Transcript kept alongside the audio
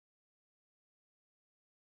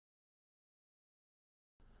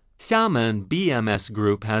Xiamen BMS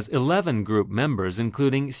Group has 11 group members,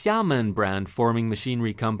 including Xiamen Brand Forming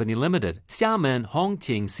Machinery Company Limited, Xiamen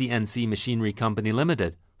Hongqing CNC Machinery Company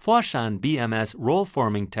Limited, Huashan BMS Roll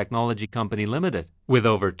Forming Technology Company Limited. With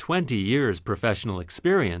over 20 years professional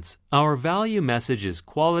experience, our value message is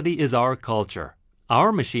quality is our culture.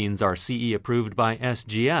 Our machines are CE approved by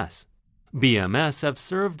SGS. BMS have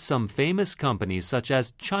served some famous companies such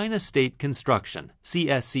as China State Construction,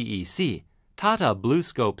 CSCEC, Tata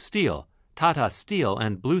BlueScope Steel, Tata Steel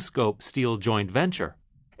and BlueScope Steel Joint Venture,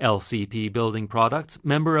 LCP Building Products,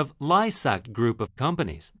 member of Lysac Group of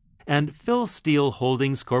Companies, and Phil Steel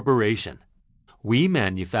Holdings Corporation. We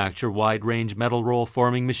manufacture wide-range metal roll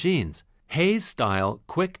forming machines, Hayes-style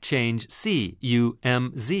Quick Change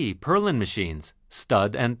CUMZ purlin machines,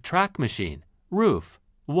 stud and track machine, roof,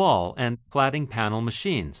 wall and cladding panel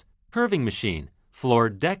machines, curving machine, floor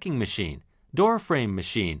decking machine, door frame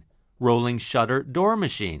machine, rolling shutter door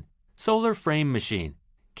machine, solar frame machine,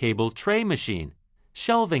 cable tray machine,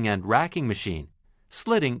 shelving and racking machine,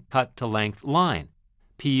 slitting cut-to-length line,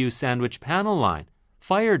 PU sandwich panel line,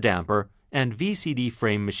 fire damper, and VCD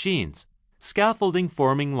frame machines, scaffolding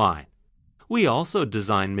forming line. We also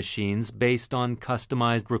design machines based on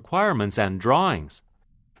customized requirements and drawings.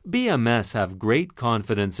 BMS have great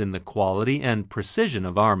confidence in the quality and precision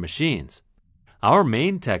of our machines. Our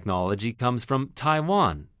main technology comes from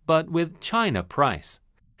Taiwan, but with China price.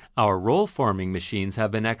 Our roll forming machines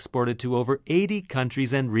have been exported to over 80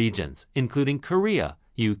 countries and regions, including Korea,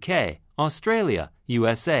 UK, Australia,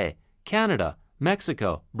 USA, Canada,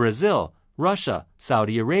 Mexico, Brazil, Russia,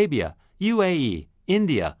 Saudi Arabia, UAE,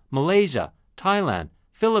 India, Malaysia, Thailand,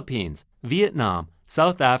 Philippines, Vietnam,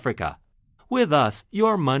 South Africa. With us,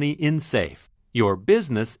 your money in safe, your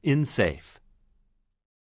business in safe.